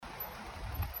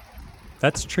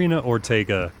That's Trina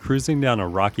Ortega cruising down a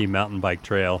rocky mountain bike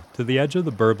trail to the edge of the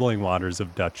burbling waters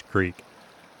of Dutch Creek.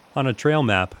 On a trail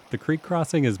map, the creek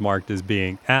crossing is marked as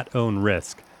being at own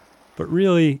risk, but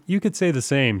really, you could say the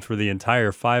same for the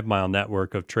entire 5-mile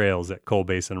network of trails at Coal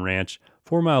Basin Ranch,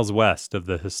 4 miles west of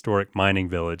the historic mining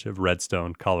village of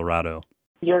Redstone, Colorado.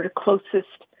 Your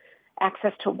closest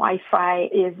access to Wi-Fi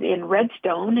is in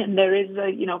Redstone, and there is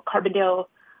Carbondale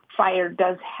Fire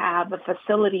does have a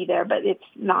facility there, but it's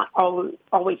not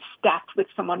always staffed with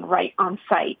someone right on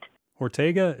site.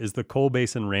 Ortega is the Coal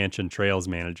Basin Ranch and Trails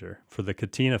Manager for the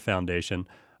Katina Foundation,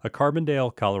 a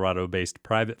Carbondale, Colorado-based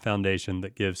private foundation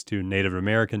that gives to Native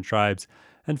American tribes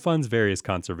and funds various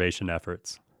conservation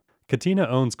efforts. Katina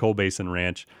owns Coal Basin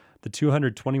Ranch, the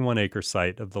 221-acre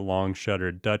site of the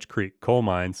long-shuttered Dutch Creek coal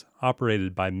mines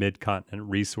operated by Mid-Continent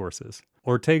Resources.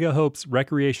 Ortega hopes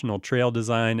recreational trail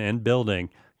design and building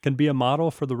can be a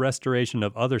model for the restoration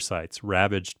of other sites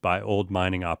ravaged by old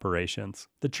mining operations.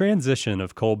 The transition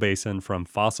of Coal Basin from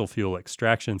fossil fuel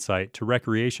extraction site to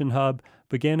recreation hub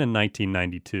began in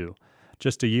 1992.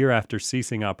 Just a year after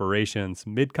ceasing operations,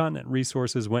 Mid-Continent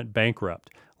Resources went bankrupt,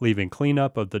 leaving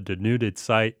cleanup of the denuded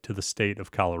site to the state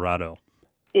of Colorado.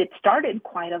 It started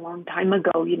quite a long time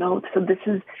ago, so this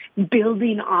is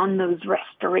building on those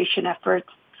restoration efforts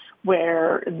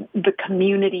where the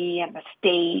community and the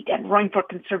state and Roaring Fork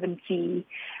Conservancy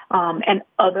and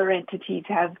other entities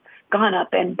have gone up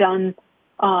and done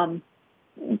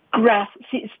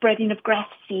spreading of grass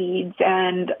seeds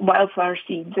and wildflower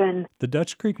seeds. And the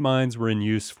Dutch Creek mines were in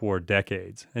use for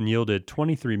decades and yielded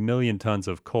 23 million tons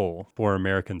of coal for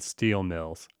American steel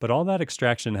mills. But all that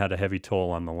extraction had a heavy toll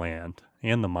on the land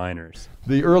and the miners.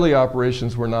 The early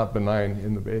operations were not benign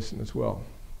in the basin as well.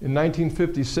 In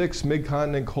 1956,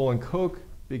 Mid-Continent Coal and Coke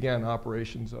began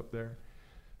operations up there.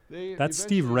 That's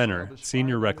Steve Renner,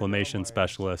 Senior Reclamation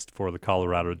Specialist for the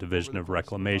Colorado Division of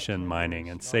Reclamation, Mining,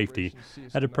 and Safety,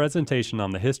 at a presentation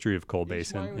on the history of Coal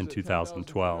Basin in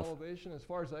 2012.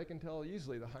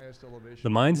 The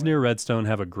mines near Redstone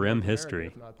have a grim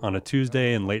history. On a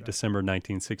Tuesday in late December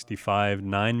 1965,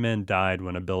 9 men died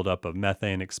when a buildup of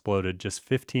methane exploded just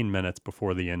 15 minutes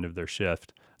before the end of their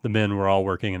shift. The men were all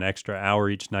working an extra hour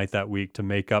each night that week to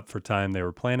make up for time they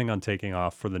were planning on taking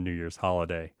off for the New Year's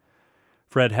holiday.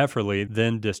 Fred Hefferly,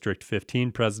 then District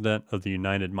 15 president of the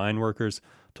United Mine Workers,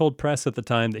 told press at the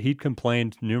time that he'd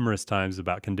complained numerous times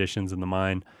about conditions in the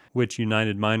mine, which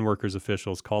United Mine Workers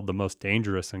officials called the most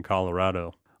dangerous in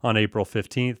Colorado. On April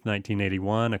 15,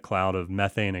 1981, a cloud of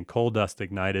methane and coal dust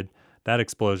ignited. That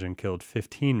explosion killed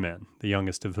 15 men, the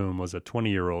youngest of whom was a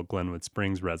 20-year-old Glenwood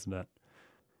Springs resident.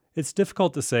 It's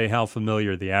difficult to say how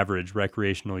familiar the average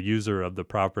recreational user of the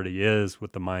property is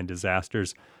with the mine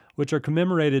disasters, which are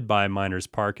commemorated by Miners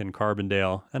Park in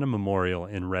Carbondale and a memorial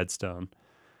in Redstone.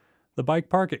 The bike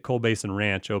park at Coal Basin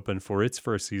Ranch opened for its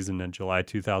first season in July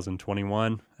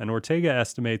 2021, and Ortega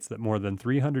estimates that more than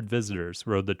 300 visitors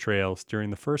rode the trails during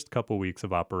the first couple weeks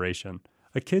of operation.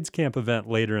 A kids' camp event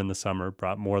later in the summer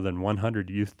brought more than 100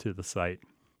 youth to the site.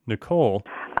 Nicole.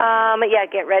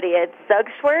 Get ready. It's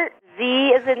Zugschwert. Z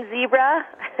is in zebra.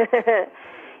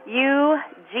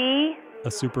 U-G.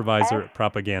 A supervisor at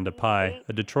Propaganda Pie,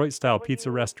 a Detroit-style pizza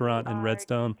restaurant in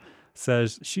Redstone,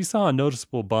 says she saw a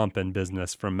noticeable bump in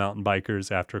business from mountain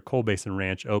bikers after Coal Basin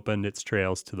Ranch opened its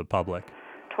trails to the public.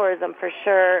 Tourism for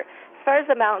sure. As far as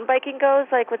the mountain biking goes,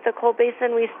 like with the Coal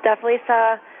Basin, we definitely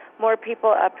saw more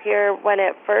people up here when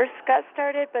it first got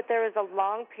started, but there was a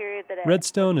long period that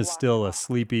Redstone is still a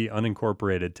sleepy,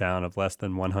 unincorporated town of less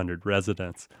than 100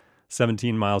 residents.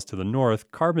 17 miles to the north,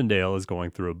 Carbondale is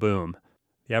going through a boom.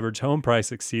 The average home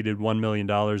price exceeded $1 million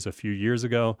a few years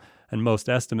ago, and most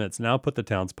estimates now put the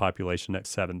town's population at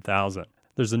 7,000.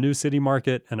 There's a new city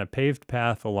market and a paved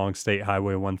path along State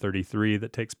Highway 133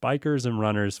 that takes bikers and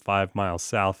runners 5 miles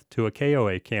south to a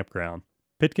KOA campground.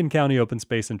 Pitkin County Open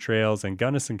Space and Trails and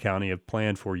Gunnison County have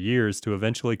planned for years to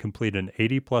eventually complete an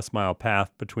 80-plus mile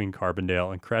path between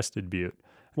Carbondale and Crested Butte.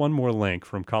 One more link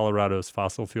from Colorado's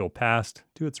fossil fuel past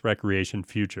to its recreation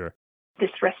future. This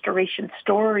restoration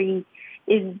story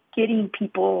is getting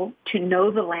people to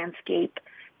know the landscape,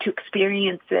 to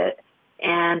experience it,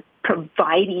 and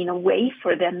providing a way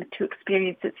for them to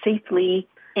experience it safely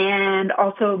and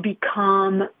also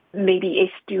become maybe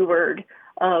a steward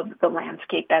of the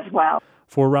landscape as well.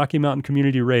 For Rocky Mountain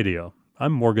Community Radio,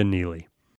 I'm Morgan Neely.